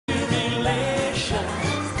congratulations.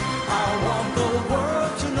 I want the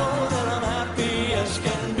world to know that I'm happy as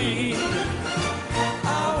can be.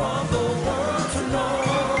 I want the world to know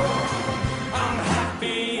I'm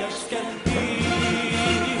happy as can be.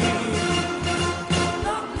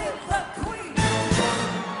 Long live the Queen.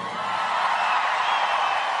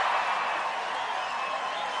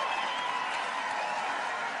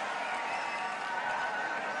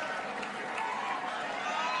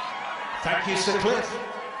 Thank you, Sir Cliff.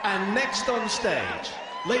 And next on stage,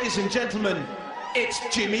 ladies and gentlemen, it's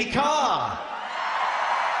Jimmy Carr.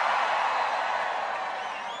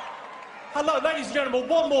 Hello, ladies and gentlemen,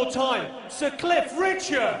 one more time, Sir Cliff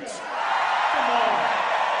Richards. Come on.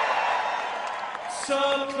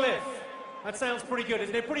 Sir Cliff. That sounds pretty good,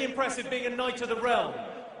 isn't it? Pretty impressive being a Knight of the Realm.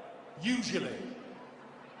 Usually.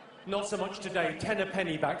 Not so much today, 10 a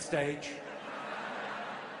penny backstage.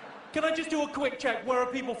 Can I just do a quick check? Where are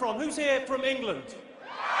people from? Who's here from England?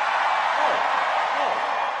 Oh.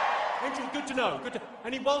 Good to know.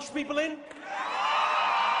 Any Welsh people in?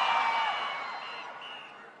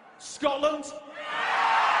 Scotland?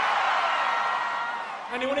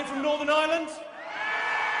 Anyone in from Northern Ireland?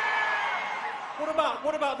 What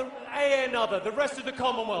about the AN other, the rest of the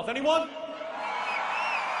Commonwealth? Anyone?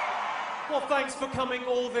 Well, thanks for coming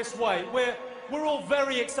all this way. We're all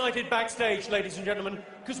very excited backstage, ladies and gentlemen,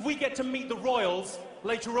 because we get to meet the royals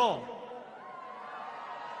later on.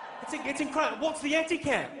 It's incredible. What's the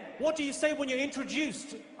etiquette? What do you say when you're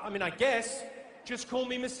introduced? I mean, I guess, just call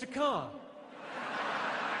me Mr. Carr.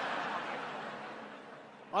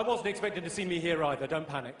 I wasn't expecting to see me here either, don't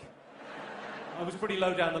panic. I was pretty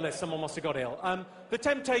low down the list, someone must have got ill. The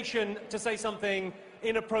temptation to say something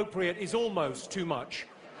inappropriate is almost too much.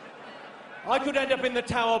 I could end up in the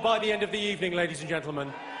tower by the end of the evening, ladies and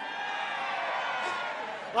gentlemen.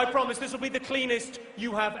 I promise this will be the cleanest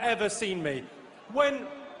you have ever seen me. When...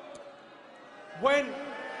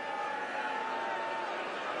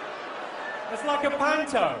 It's like a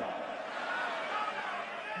panto.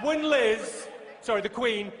 When Liz, sorry, the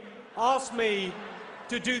Queen, asked me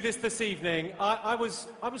to do this evening, I was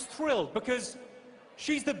thrilled because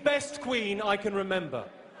she's the best Queen I can remember.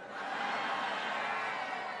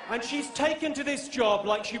 And she's taken to this job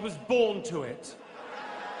like she was born to it.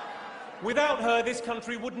 Without her, this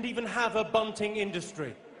country wouldn't even have a bunting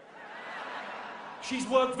industry. She's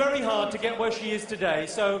worked very hard to get where she is today,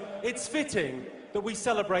 so it's fitting that we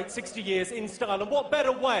celebrate 60 years in style. And what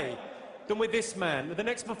better way than with this man? The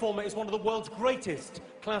next performer is one of the world's greatest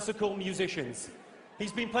classical musicians.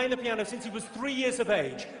 He's been playing the piano since he was 3 years of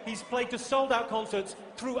age. He's played to sold-out concerts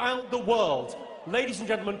throughout the world. Ladies and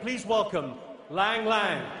gentlemen, please welcome Lang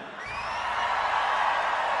Lang.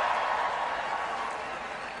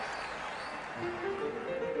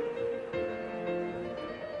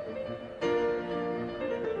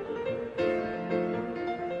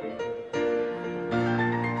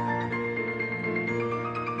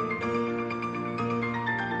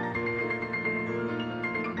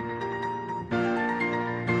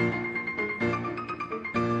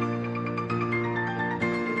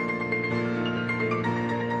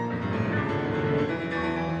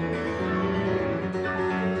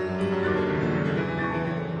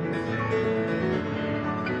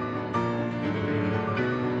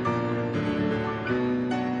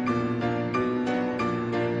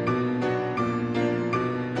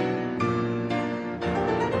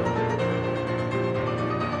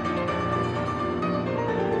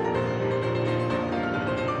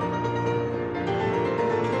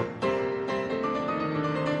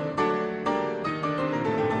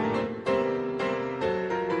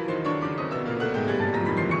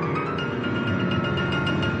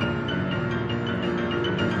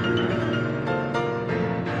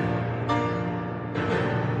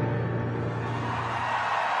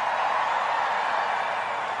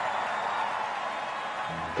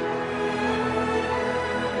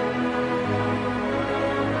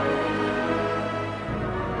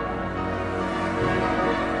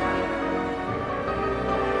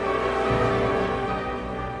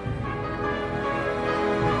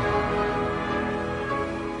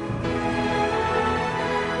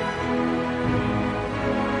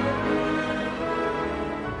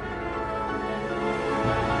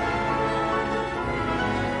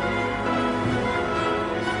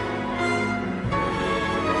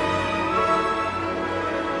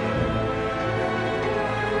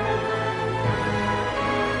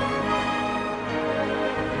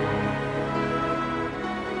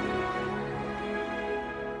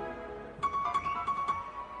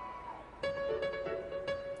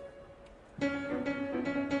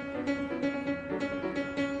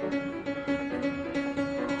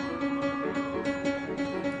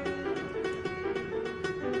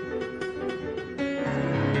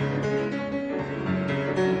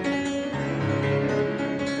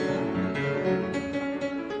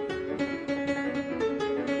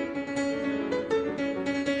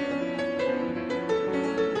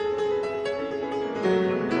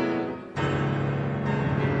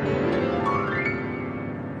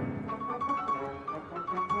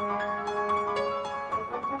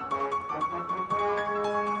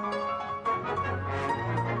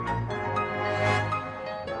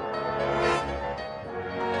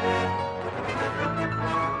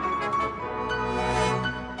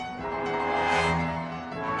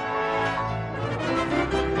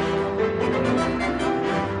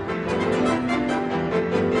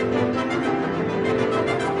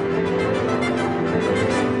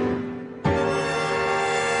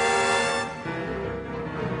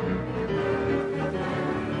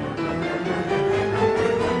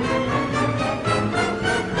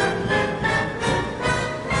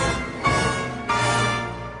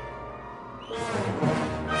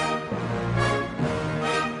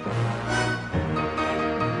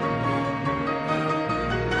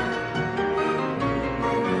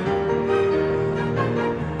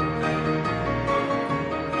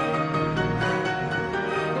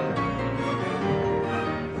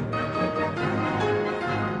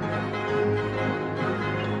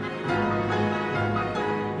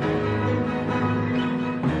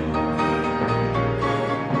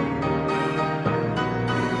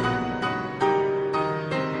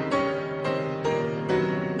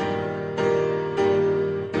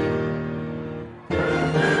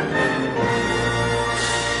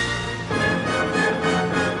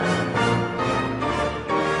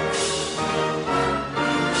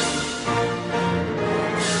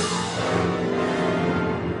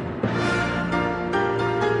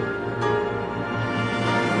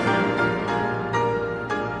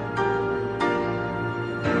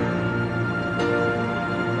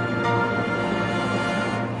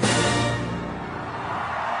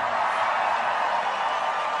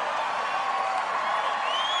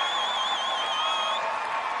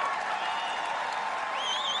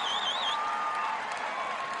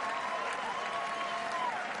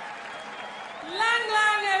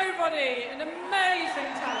 everybody, an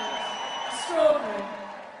amazing talent. Extraordinary.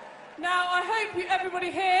 Now, I hope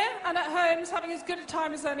everybody here and at home is having as good a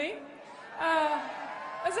time as any.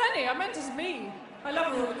 As any, I meant as me. I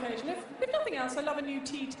love a raw occasion. If nothing else, I love a new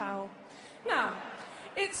tea towel. Now,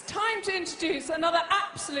 it's time to introduce another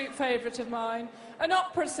absolute favourite of mine, an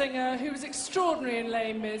opera singer who was extraordinary in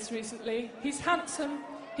Les Mis recently. He's handsome,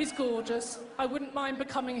 he's gorgeous. I wouldn't mind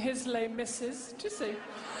becoming his Les Misses, do you see?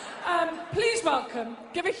 Please welcome,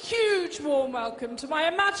 give a huge warm welcome to my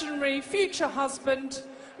imaginary future husband,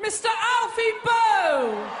 Mr. Alfie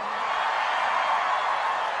Boe!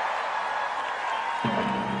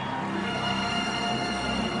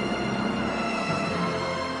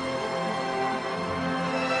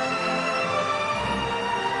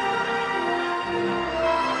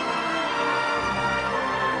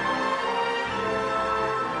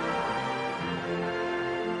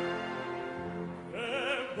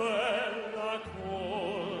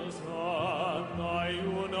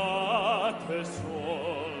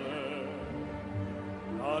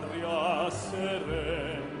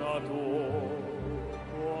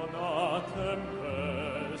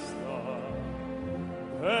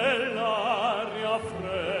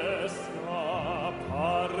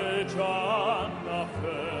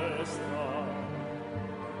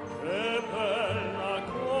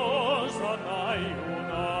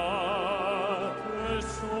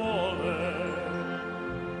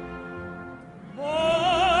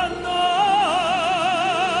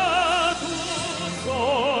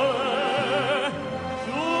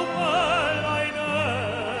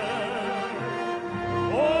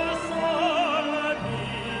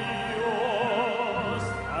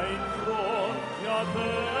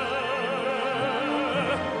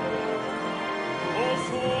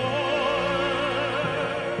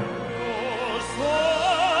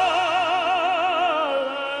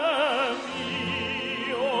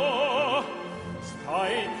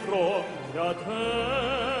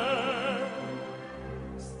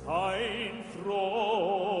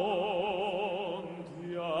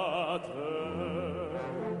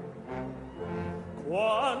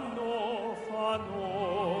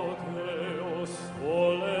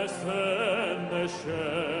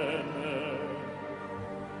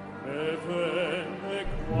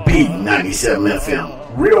 Bee 97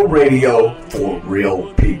 FM, real radio for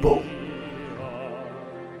real people.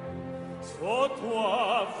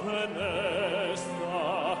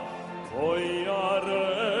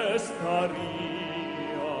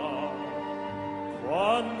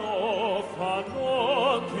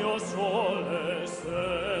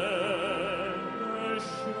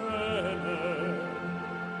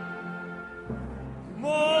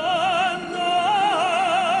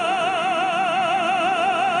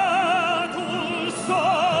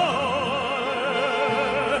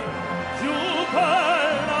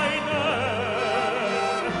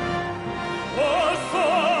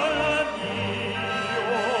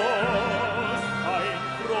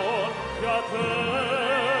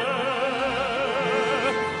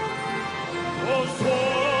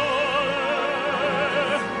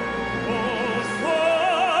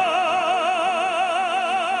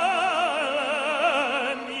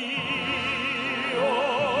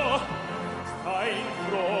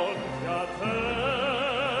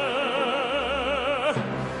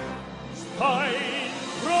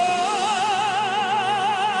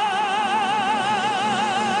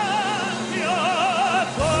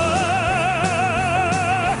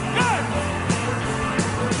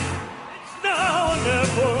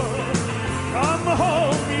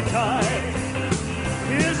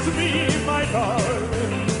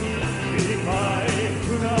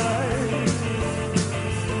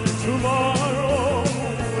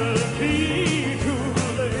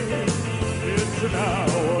 Now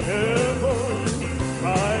or never,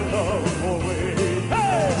 my love.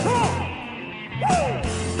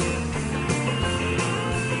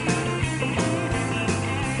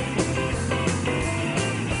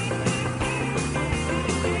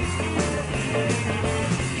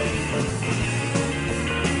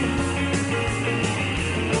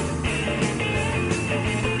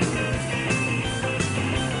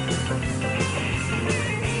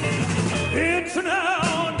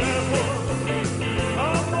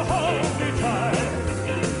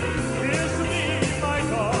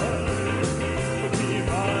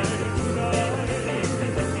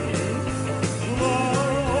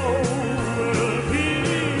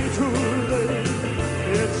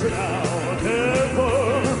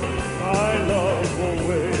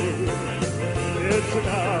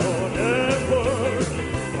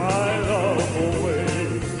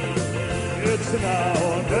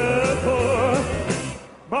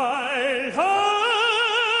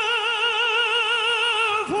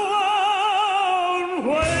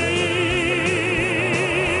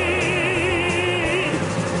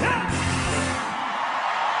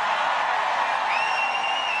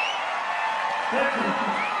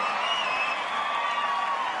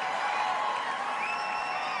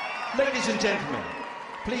 gentlemen,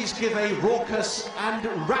 please give a raucous and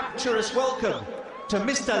rapturous welcome to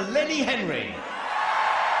Mr. Lenny Henry.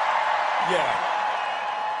 Yeah.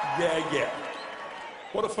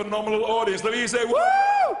 What a phenomenal audience. Let me say, woo!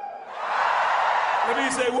 Let me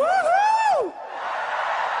say, woohoo!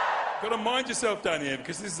 Gotta mind yourself down here,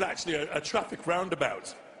 because this is actually a traffic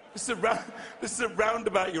roundabout. This is a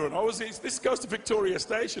roundabout you're on. This goes to Victoria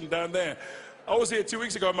Station down there. I was here 2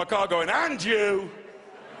 weeks ago in my car going, and you!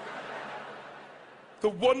 The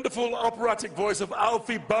wonderful operatic voice of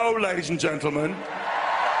Alfie Boe, ladies and gentlemen.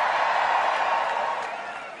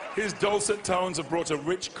 His dulcet tones have brought a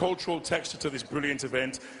rich cultural texture to this brilliant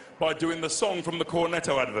event by doing the song from the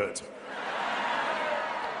Cornetto advert.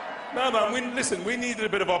 No, man, listen, we needed a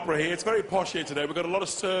bit of opera here. It's very posh here today. We've got a lot of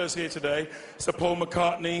sirs here today. Sir Paul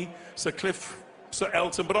McCartney, Sir Cliff, Sir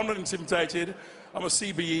Elton, but I'm not intimidated. I'm a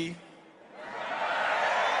CBE.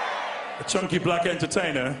 A chunky black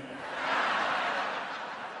entertainer.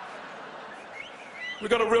 We've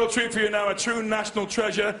got a real treat for you now, a true national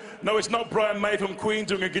treasure. No, it's not Brian May from Queen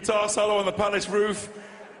doing a guitar solo on the palace roof.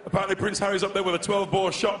 Apparently Prince Harry's up there with a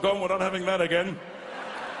 12-bore shotgun. We're not having that again.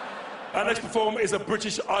 Our next performer is a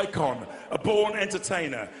British icon, a born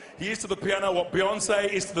entertainer. He is to the piano what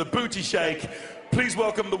Beyonce is to the booty shake. Please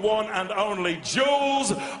welcome the one and only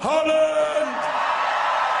Jules Holland!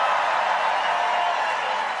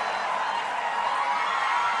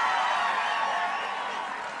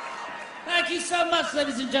 Thank you so much,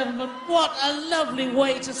 ladies and gentlemen. What a lovely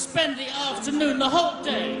way to spend the afternoon, the whole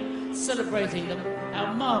day, celebrating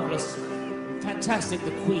how marvellous, fantastic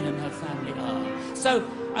the Queen and her family are. So,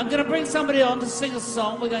 I'm going to bring somebody on to sing a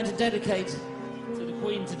song we're going to dedicate to the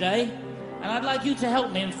Queen today. And I'd like you to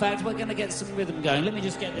help me, in fact. We're going to get some rhythm going. Let me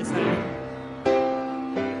just get this out.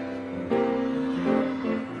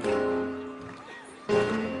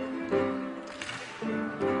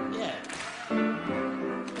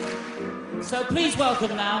 So please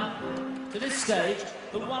welcome now to this stage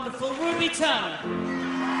the wonderful Ruby Turner.